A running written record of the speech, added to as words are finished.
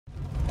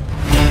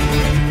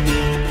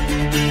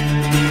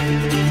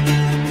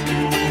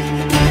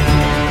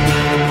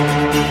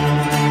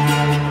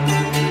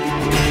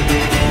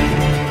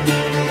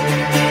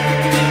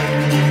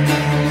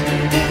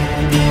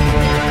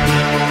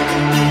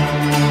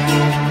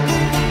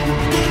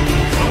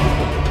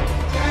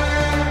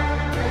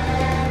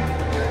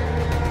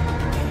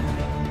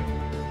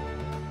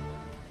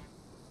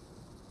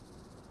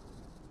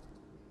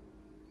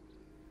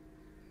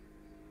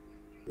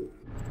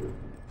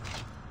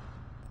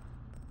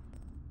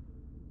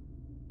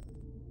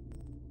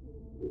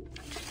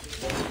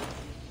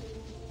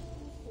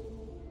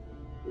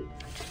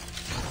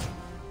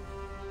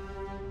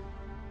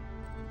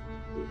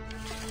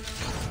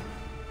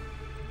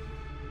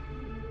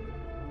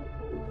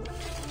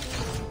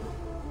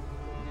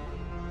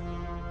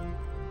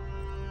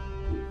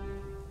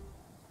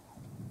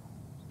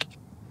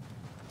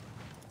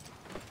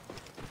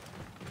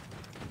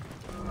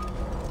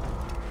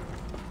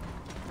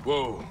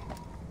Whoa.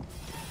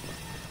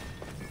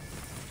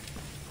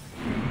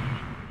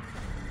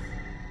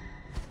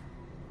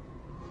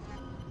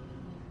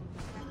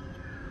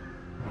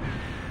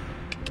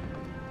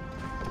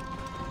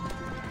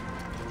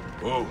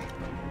 Whoa.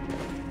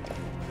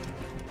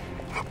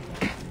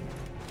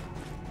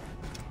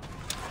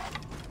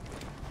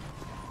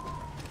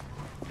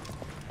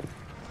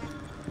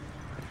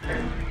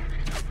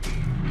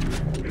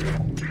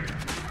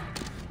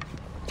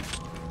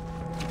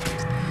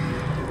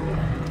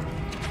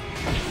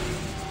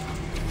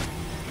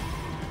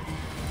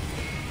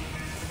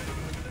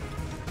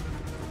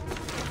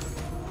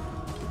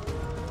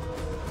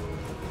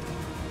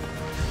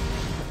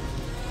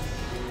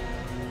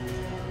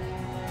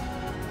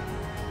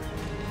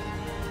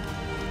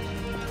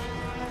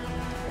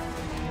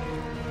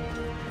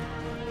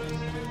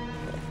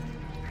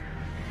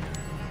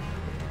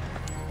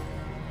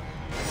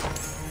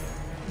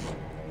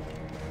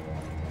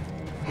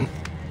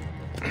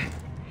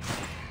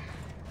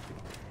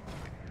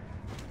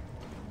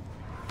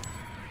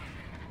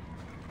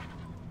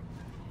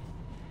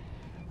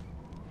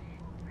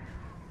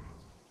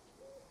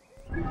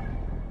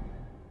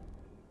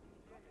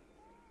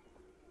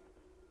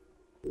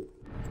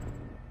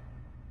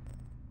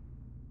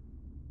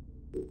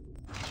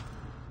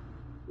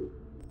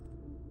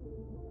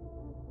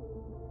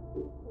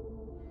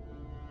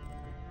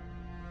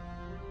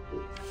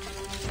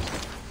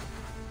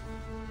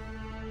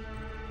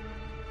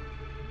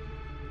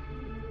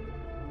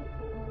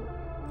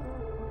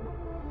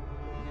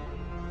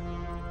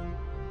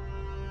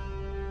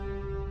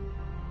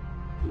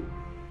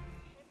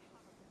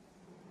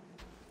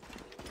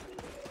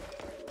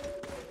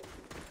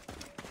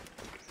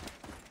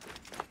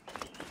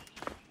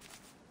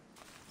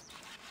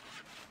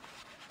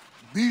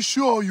 Be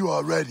sure you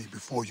are ready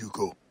before you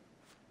go.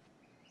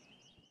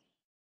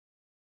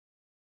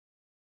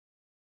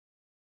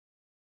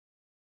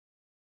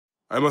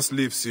 I must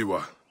leave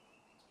Siwa.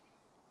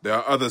 There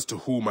are others to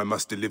whom I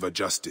must deliver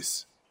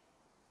justice.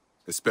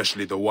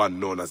 Especially the one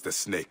known as the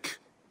Snake.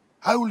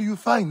 How will you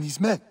find these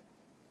men?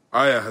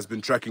 Aya has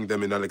been tracking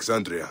them in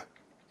Alexandria.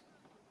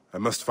 I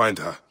must find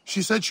her.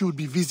 She said she would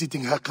be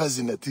visiting her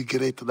cousin at the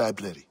Great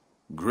Library.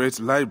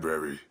 Great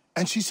Library?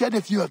 And she said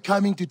if you are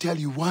coming to tell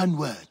you one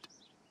word.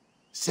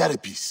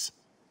 Serapis.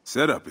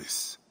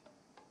 Serapis?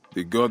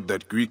 The god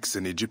that Greeks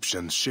and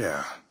Egyptians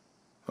share.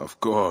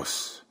 Of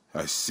course,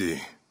 I see.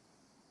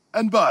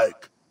 And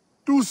Bike,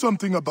 do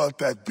something about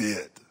that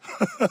beard.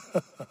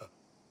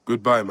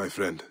 Goodbye, my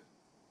friend.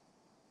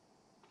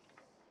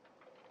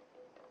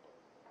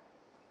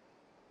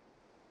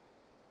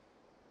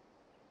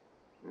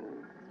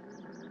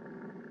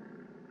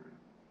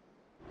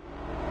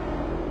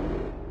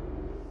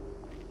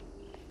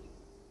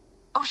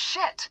 Oh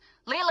shit!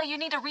 Layla, you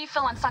need a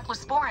refill on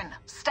cyclosporin.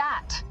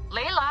 Stat.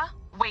 Layla,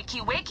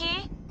 wakey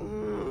wakey.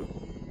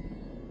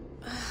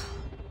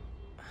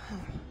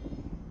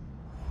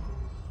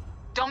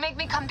 Don't make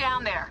me come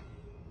down there.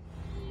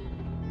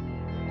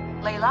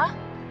 Layla?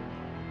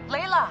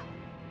 Layla!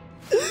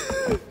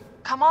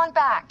 Come on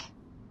back.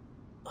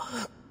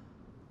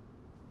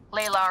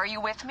 Layla, are you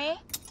with me?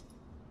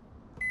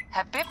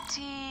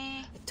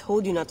 Habibti. I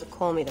told you not to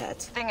call me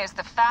that. Thing is,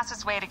 the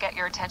fastest way to get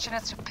your attention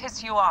is to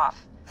piss you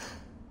off.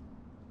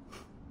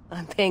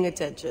 I'm paying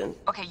attention.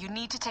 Okay, you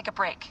need to take a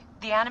break.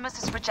 The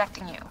Animus is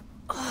rejecting you.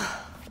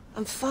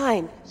 I'm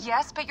fine.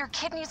 Yes, but your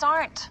kidneys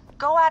aren't.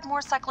 Go add more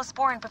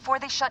cyclosporin before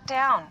they shut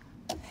down.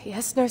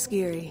 Yes, Nurse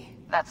Geary.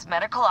 That's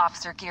Medical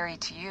Officer Geary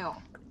to you.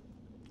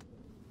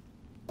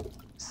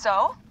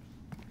 So?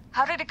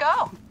 How did it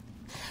go?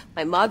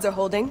 My mods are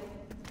holding.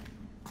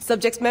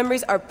 Subject's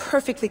memories are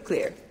perfectly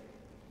clear.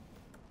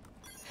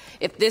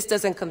 If this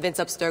doesn't convince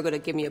Abstergo to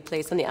give me a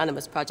place on the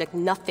Animus Project,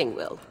 nothing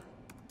will.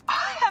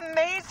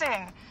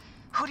 Amazing!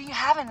 Who do you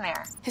have in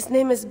there? His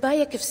name is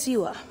Bayek of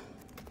Siwa.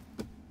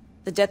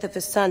 The death of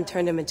his son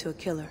turned him into a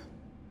killer.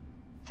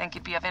 Think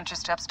he'd be of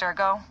interest to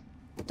Abstergo?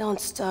 Don't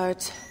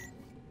start.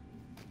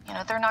 You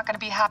know, they're not going to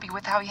be happy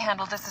with how he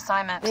handled this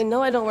assignment. They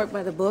know I don't work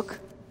by the book.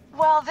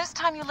 Well, this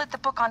time you lit the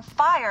book on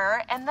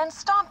fire and then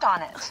stomped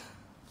on it.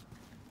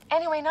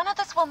 Anyway, none of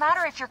this will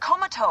matter if you're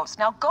comatose.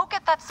 Now go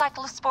get that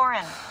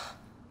cyclosporin.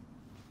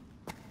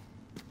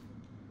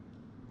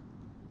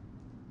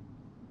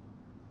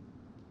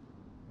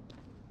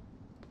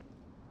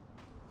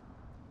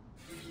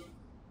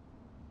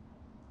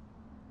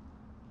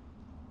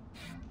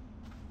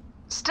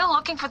 Still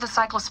looking for the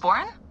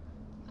cyclosporin?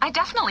 I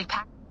definitely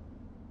packed.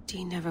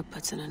 Dee never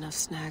puts in enough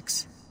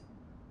snacks.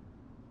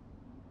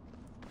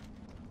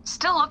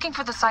 Still looking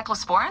for the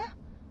cyclosporin?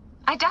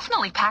 I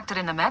definitely packed it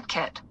in the med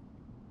kit.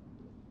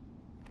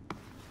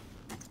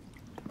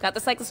 Got the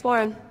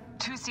cyclosporin.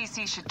 2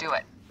 cc should do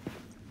it.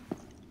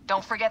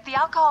 Don't forget the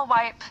alcohol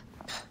wipe.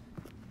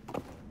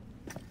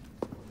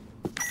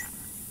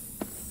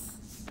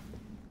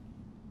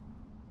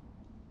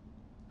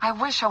 I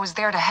wish I was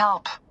there to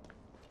help.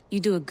 You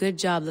do a good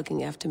job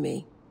looking after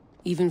me,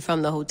 even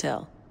from the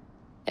hotel.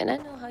 And I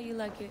know how you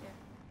like your...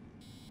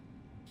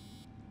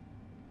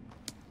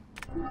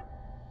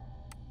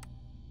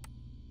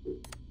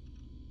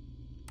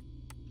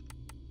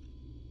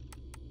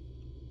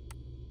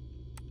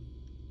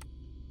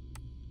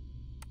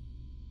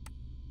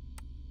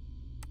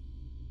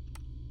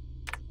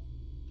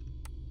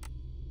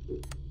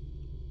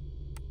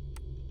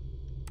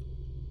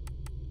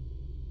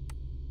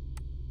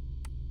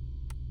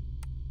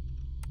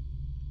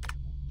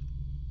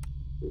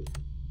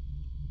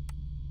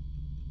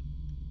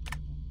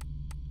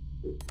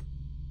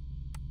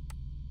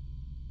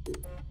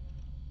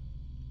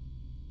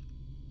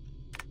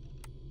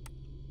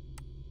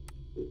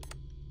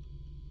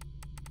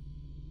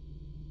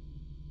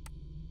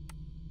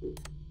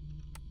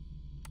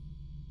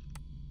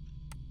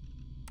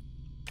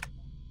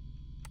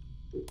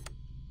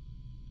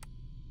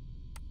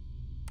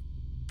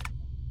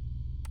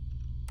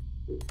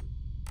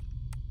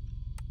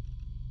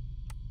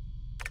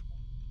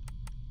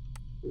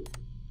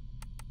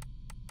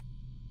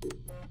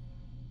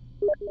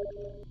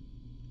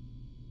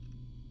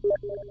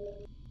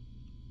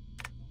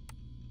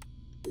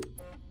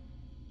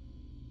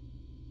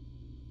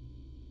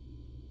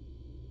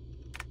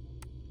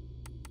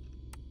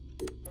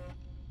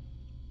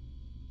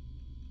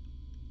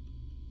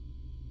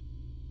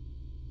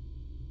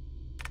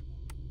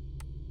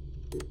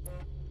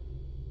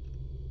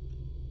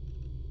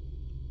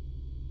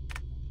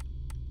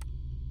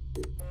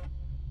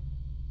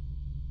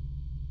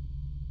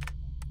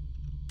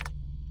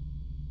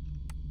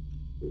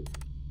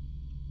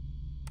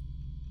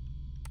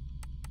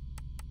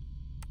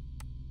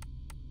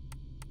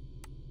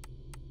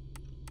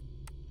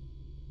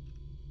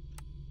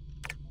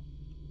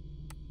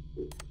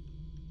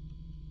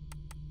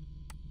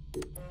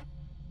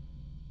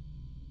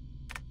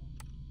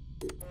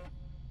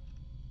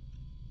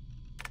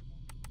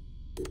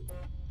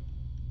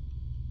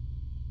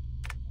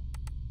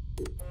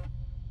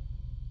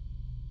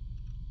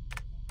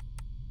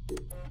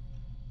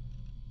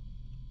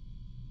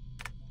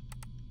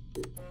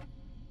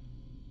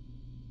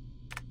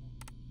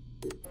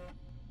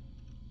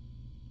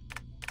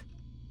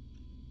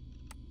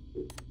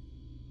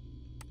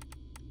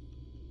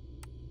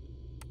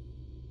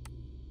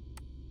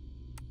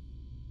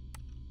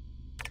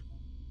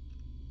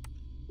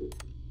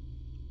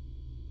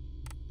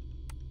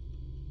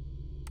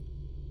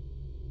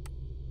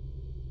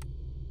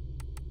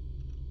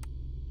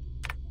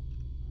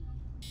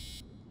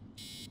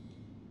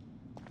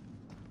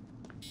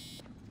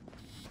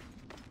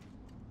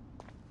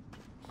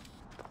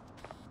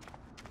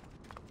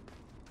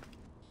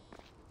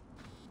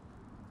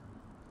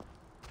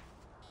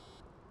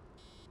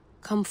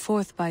 Come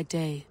forth by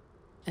day,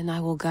 and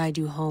I will guide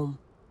you home.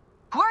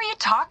 Who are you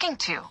talking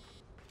to?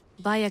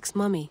 By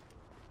ex-mummy.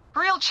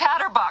 Real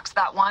chatterbox,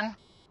 that one.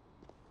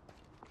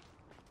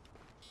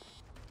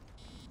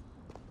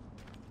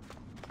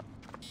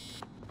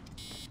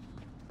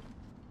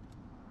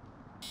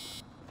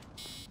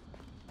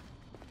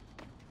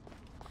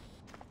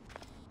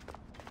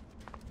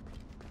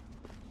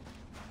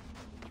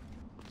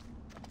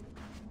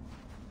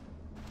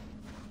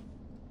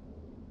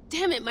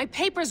 Damn it, my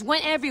papers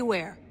went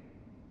everywhere.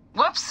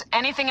 Whoops,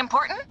 anything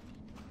important?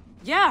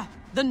 Yeah,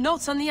 the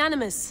notes on the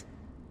Animus.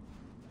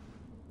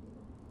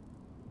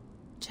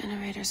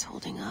 Generator's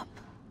holding up.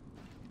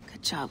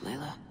 Good job,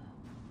 Layla.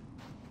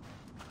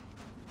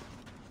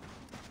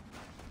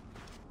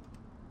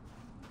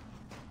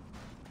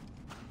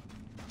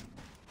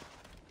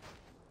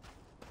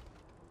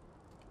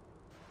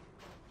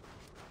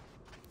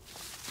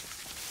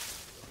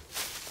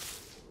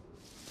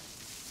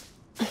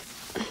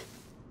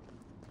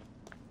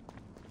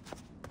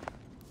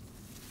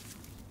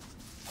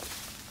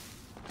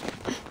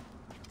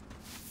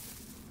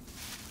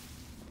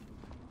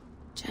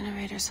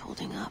 Generator's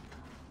holding up.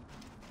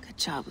 Good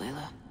job,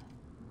 Layla.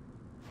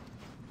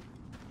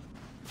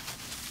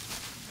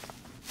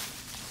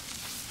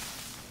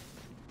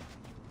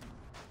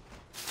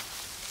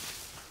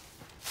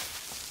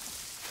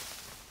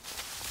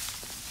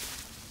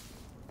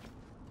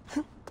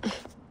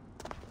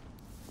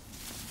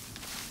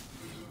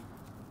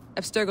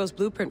 Abstergo's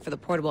blueprint for the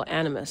portable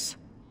Animus.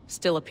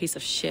 Still a piece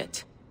of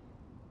shit.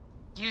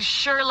 You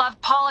sure love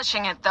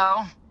polishing it,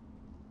 though.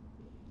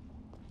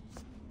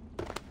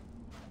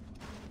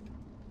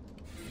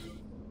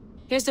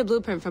 Here's the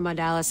blueprint for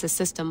Modalis'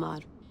 system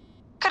mod.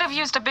 Could have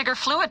used a bigger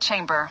fluid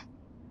chamber.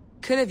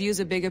 Could have used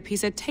a bigger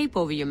piece of tape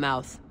over your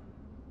mouth.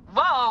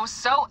 Whoa,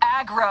 so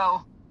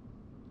aggro.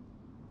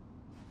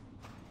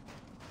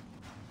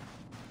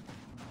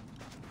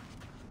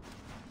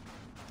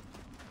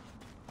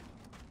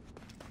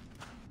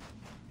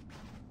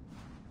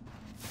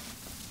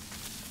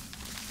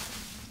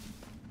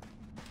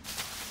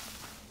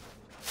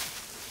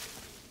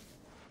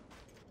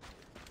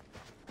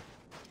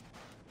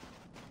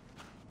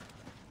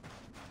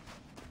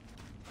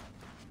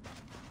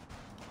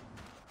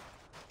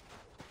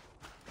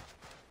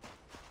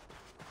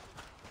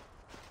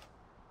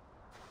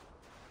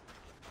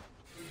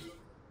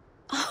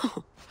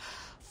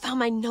 Found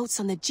my notes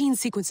on the gene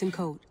sequencing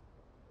code.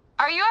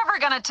 Are you ever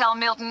gonna tell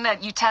Milton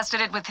that you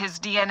tested it with his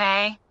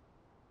DNA?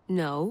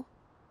 No,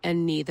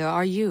 and neither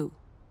are you.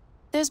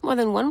 There's more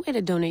than one way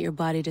to donate your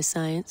body to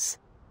science.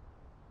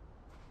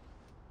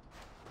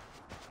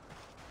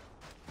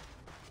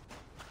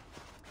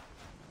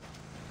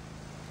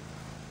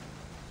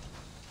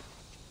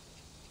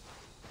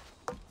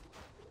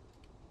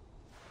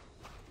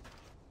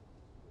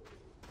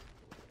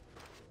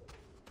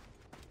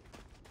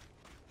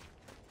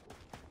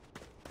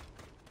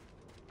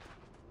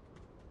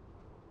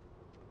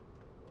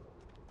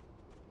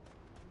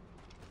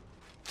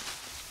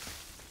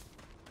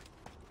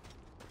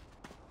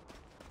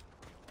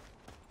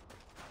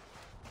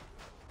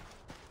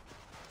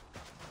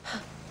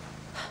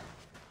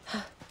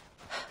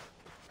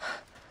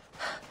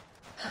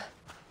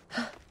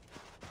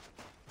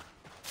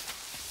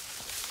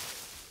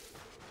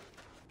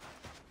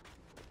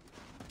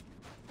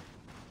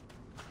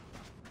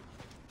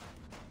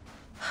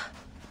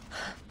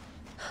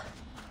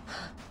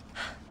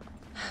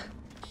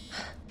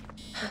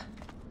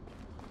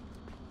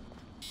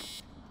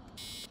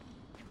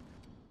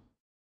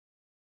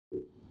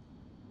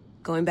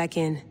 going back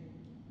in.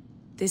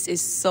 This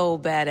is so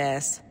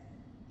badass.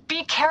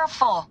 Be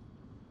careful!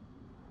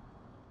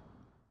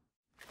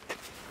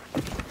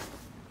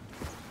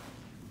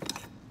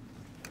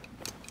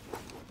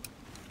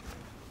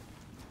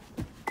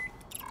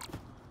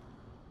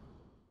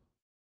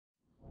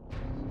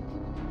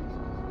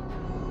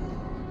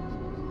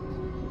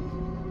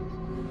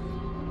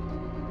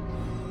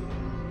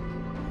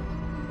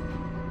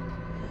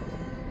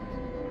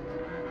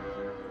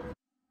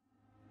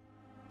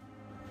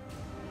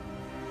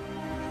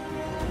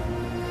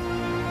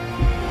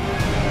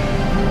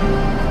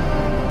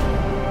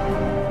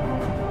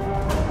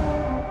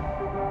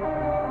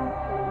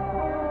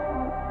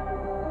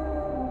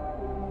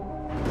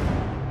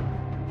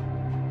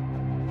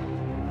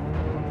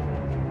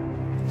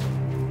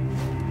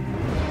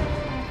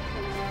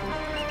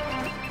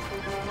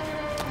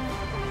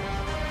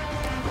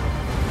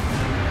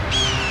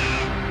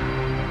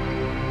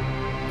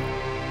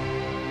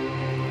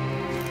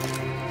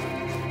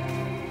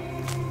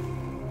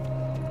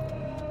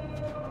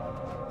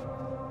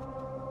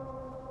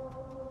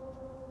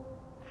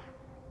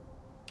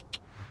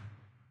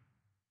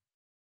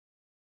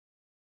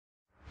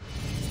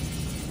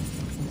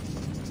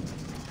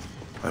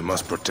 I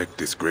must protect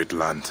this great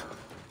land.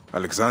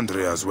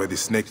 Alexandria is where the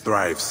snake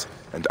thrives,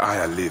 and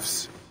Aya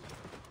lives.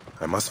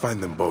 I must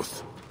find them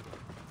both.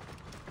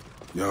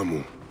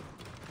 Yamu.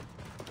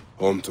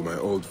 Home to my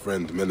old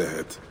friend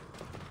Menehet.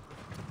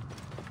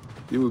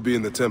 He will be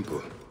in the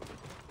temple.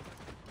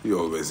 He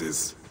always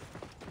is.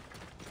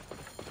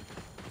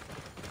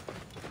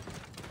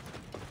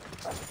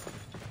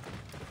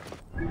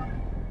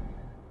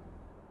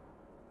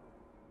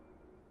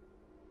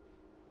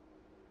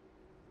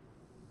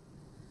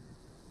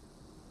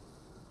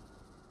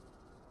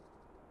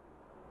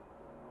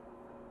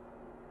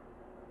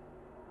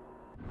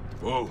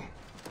 Whoa.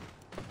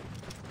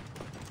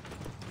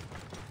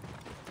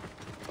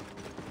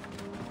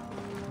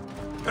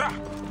 Ah!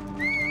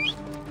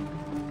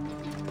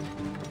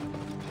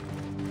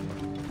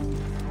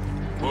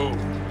 Whoa.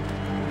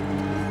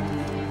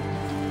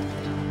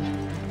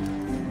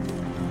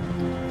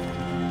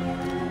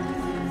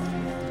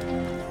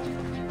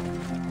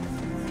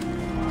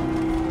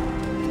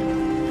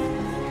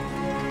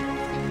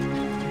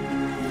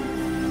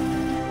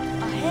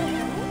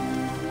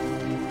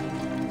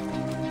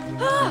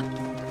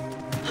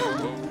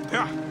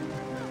 Yeah.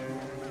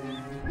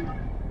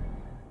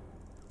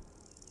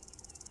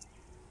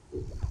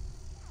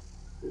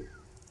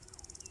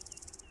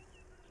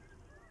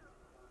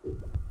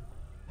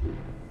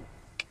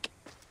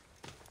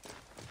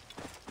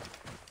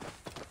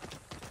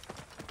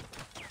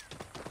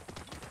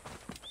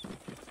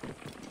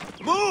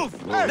 Move!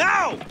 Hey.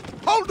 Now!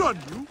 Hold on,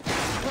 you!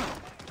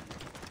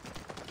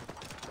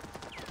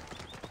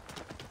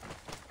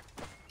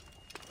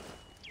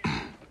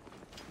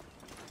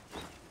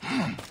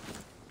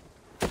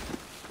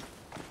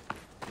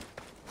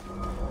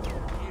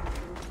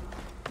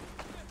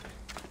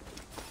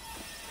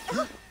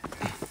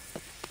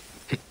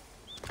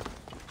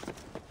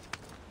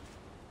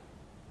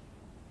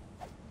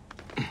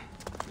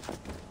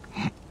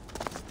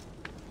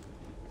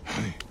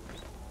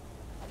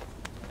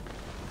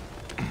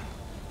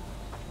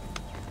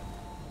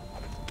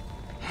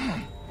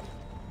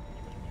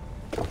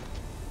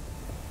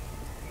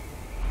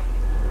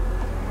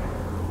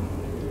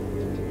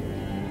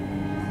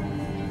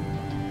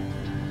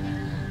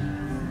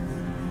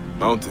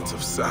 Mountains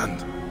of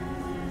sand.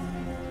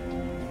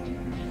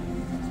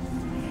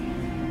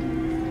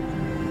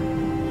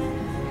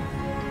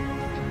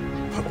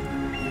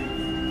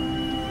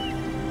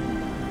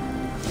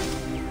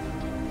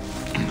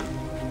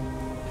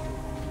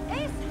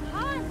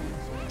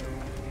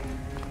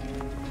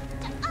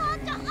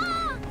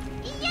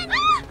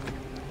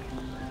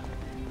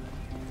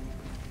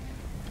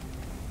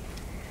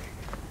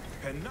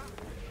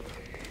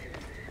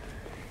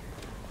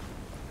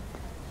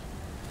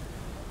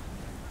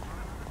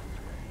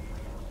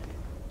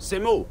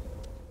 Simo.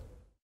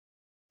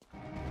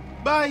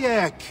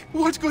 Bayek!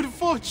 What good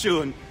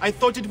fortune! I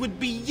thought it would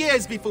be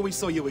years before we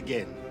saw you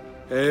again.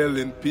 Hail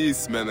in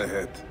peace,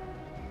 Menehet.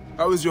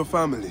 How is your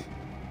family?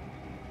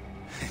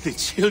 The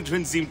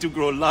children seem to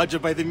grow larger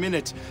by the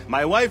minute.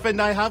 My wife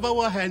and I have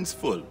our hands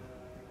full.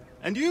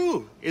 And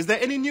you? Is there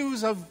any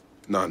news of...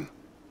 None.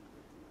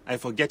 I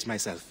forget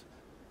myself.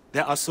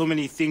 There are so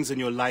many things in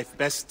your life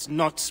best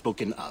not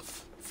spoken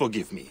of.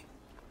 Forgive me.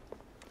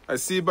 I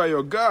see by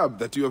your garb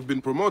that you have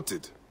been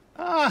promoted.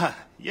 Ah,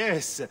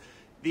 yes.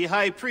 The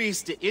High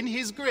Priest, in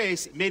his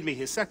grace, made me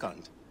his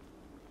second.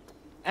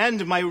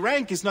 And my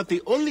rank is not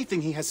the only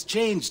thing he has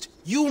changed.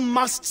 You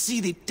must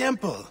see the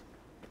temple.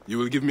 You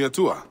will give me a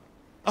tour?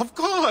 Of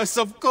course,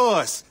 of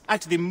course.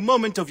 At the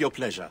moment of your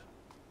pleasure.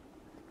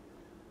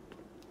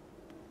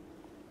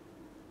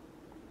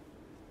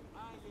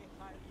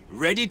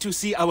 Ready to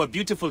see our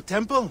beautiful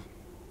temple?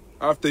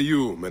 After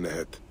you,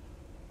 Menehet.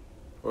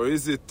 Or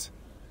is it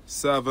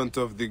servant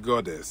of the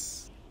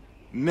goddess?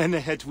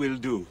 Menehet will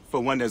do,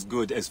 for one as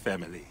good as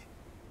family.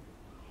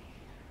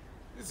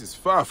 This is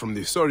far from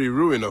the sorry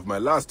ruin of my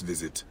last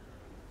visit.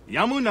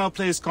 Yamu now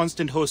plays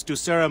constant host to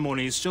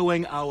ceremonies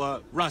showing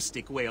our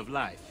rustic way of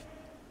life,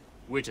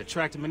 which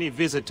attract many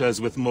visitors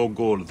with more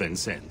gold than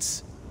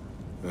sense.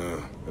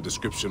 A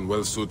description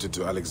well suited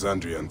to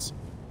Alexandrians.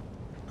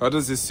 How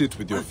does this sit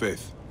with your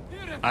faith?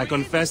 I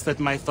confess that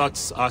my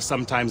thoughts are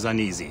sometimes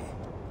uneasy.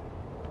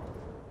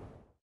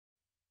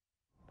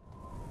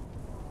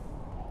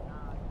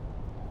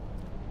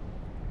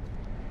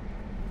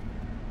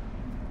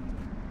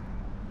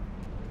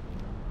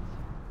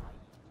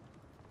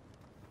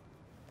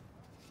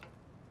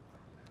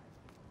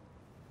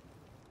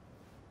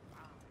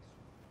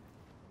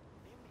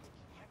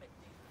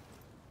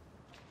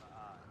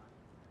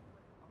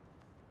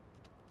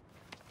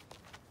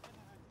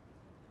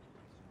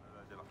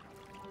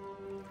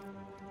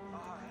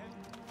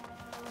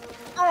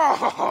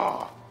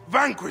 Oh,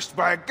 vanquished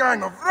by a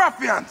gang of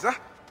ruffians, huh?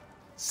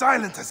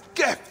 Silent as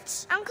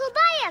gifts. Uncle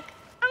Bayek!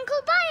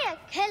 Uncle Bayek!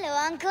 Hello,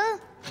 Uncle.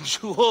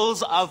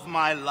 Jewels of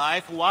my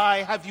life,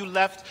 why have you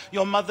left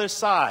your mother's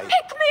side?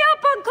 Pick me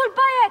up, Uncle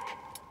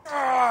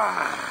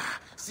Bayek!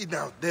 See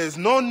now, there's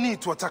no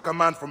need to attack a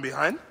man from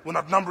behind. We're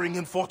not numbering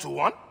him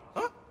 4-1,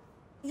 huh?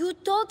 You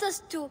taught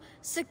us to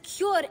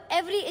secure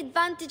every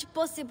advantage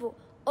possible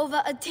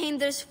over a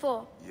Tander's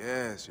foe.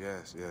 Yes.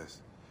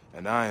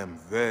 And I am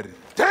very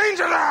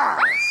dangerous!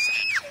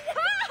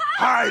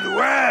 Hide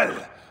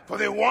well, for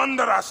the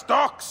wanderer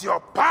stalks your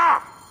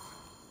path!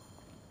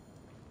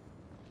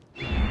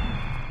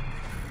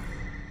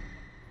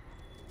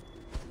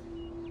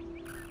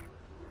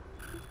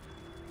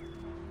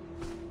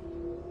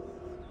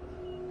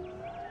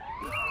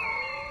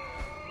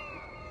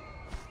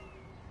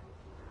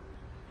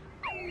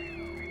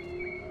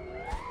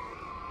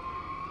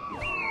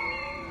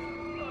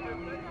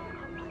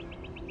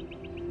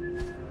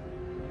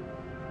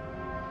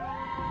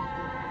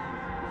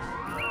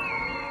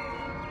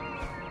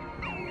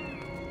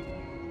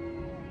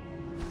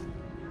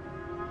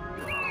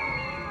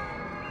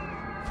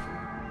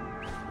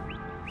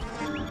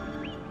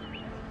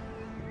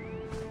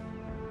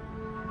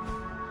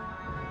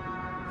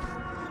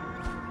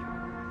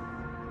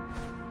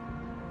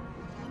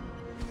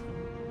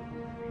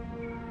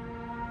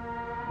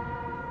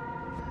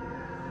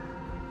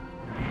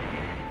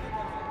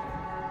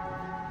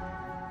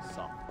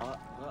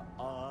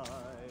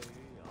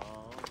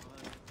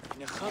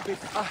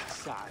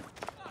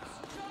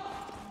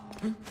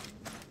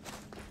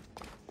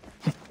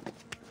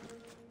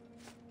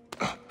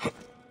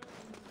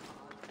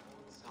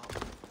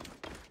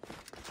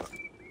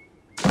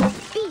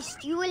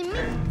 Beast, you will meet.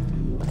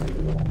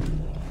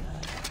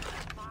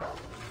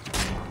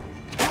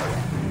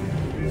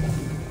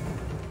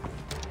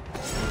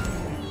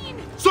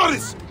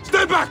 Soris,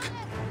 stay back!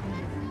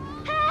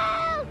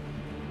 Help!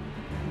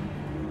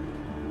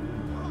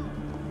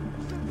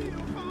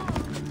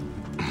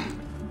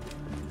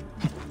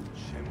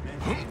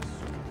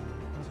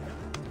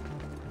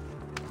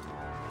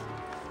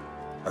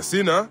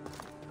 Asina,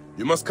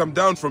 you must come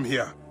down from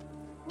here.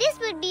 This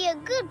would be a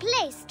good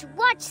place to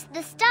watch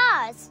the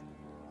stars.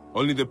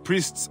 Only the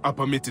priests are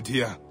permitted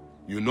here.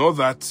 You know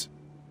that.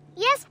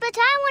 Yes, but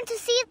I want to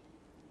see...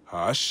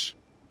 Hush.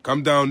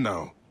 Come down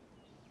now.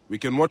 We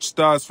can watch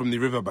stars from the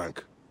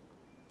riverbank.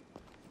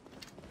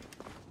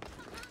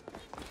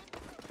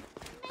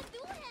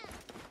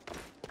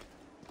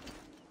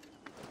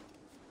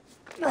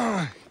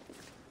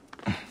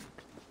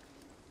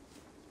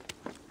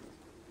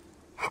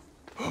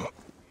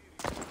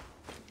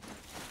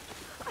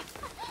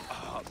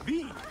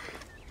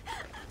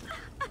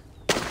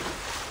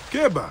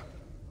 Keba,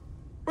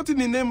 what in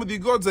the name of the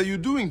gods are you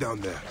doing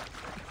down there?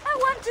 I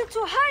wanted to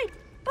hide,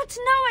 but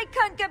now I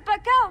can't get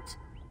back out.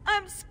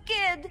 I'm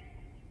scared.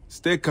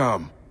 Stay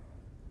calm.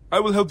 I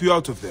will help you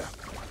out of there.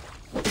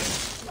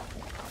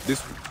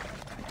 This way.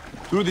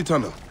 Through the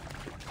tunnel.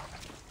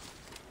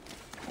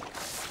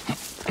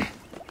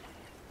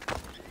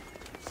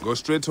 Go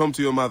straight home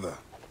to your mother.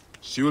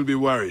 She will be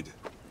worried.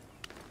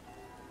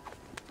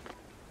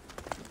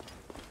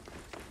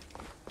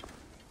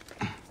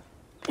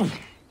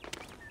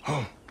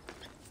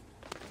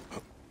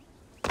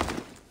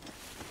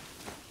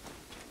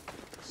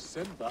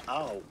 Simba,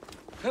 ow.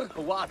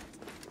 What?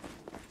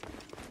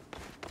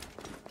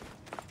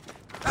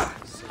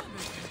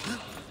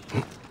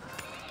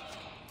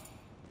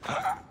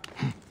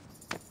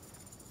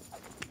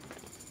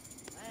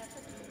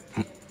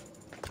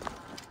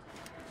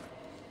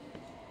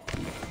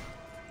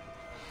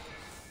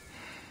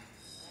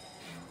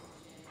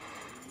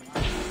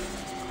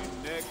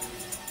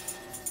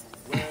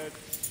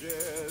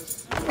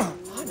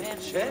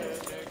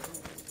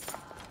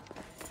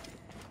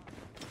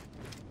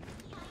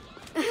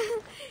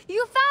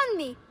 You found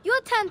me.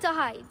 Your turn to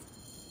hide.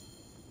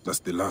 That's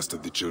the last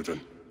of the children.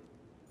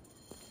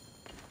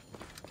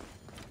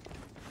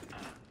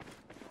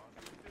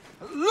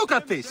 Look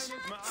at this!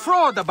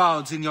 Fraud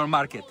abounds in your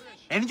market.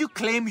 And you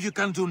claim you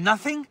can do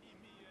nothing?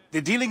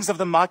 The dealings of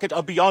the market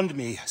are beyond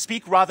me.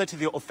 Speak rather to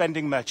the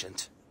offending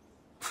merchant.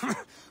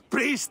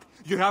 Priest,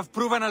 you have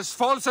proven as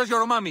false as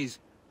your mummies.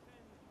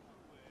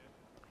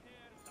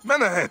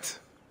 Manahet,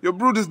 your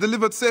brood is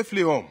delivered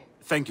safely home.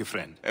 Thank you,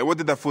 friend. What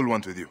did that fool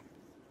want with you?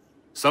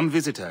 Some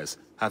visitors,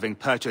 having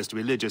purchased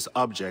religious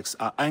objects,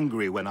 are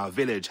angry when our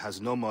village has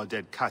no more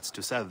dead cats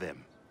to sell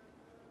them.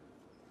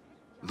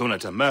 Though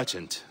not a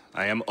merchant,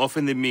 I am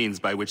often the means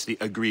by which the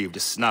aggrieved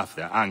snuff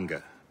their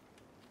anger.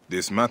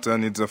 This matter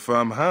needs a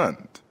firm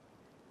hand.